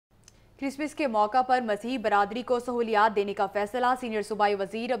Christmas के मौका पर मसीही बरादरी को सहूलियात देने का फैसला। सीनियर सूबाई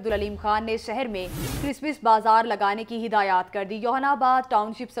वजीर अलीम खान ने शहर में क्रिसमस बाजार लगाने की हिदायत कर दी। योहानाबाद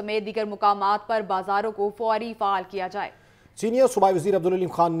टाउनशिप समेत दीगर मुकामात पर बाजारों को फौरी फाल किया जाए। सीनियर सूबाई वजीर अलीम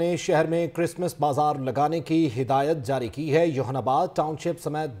खान ने शहर में क्रिसमस बाजार लगाने की हिदायत जारी की है। योहानाबाद टाउनशिप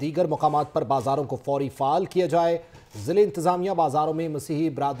समेत दीगर मुकामात पर बाजारों को फौरी फाल किया जाए। जिले इंतजामिया बाजारों में मसीही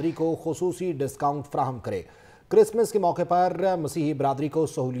बरादरी को खुसूसी डिस्काउंट फ्राहम करे। क्रिसमस के मौके पर मसीही बरादरी को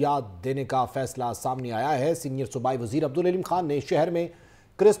सहूलियात देने का फैसला सामने आया है। सीनियर सूबाई वजीर अलीम खान ने शहर में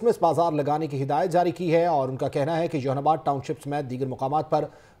क्रिसमस बाजार लगाने की हिदायत जारी की है और उनका कहना है कि योहानाबाद टाउनशिप समेत दीगर मुकामात पर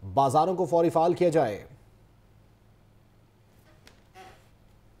बाजारों को फौरी फाल किया जाए।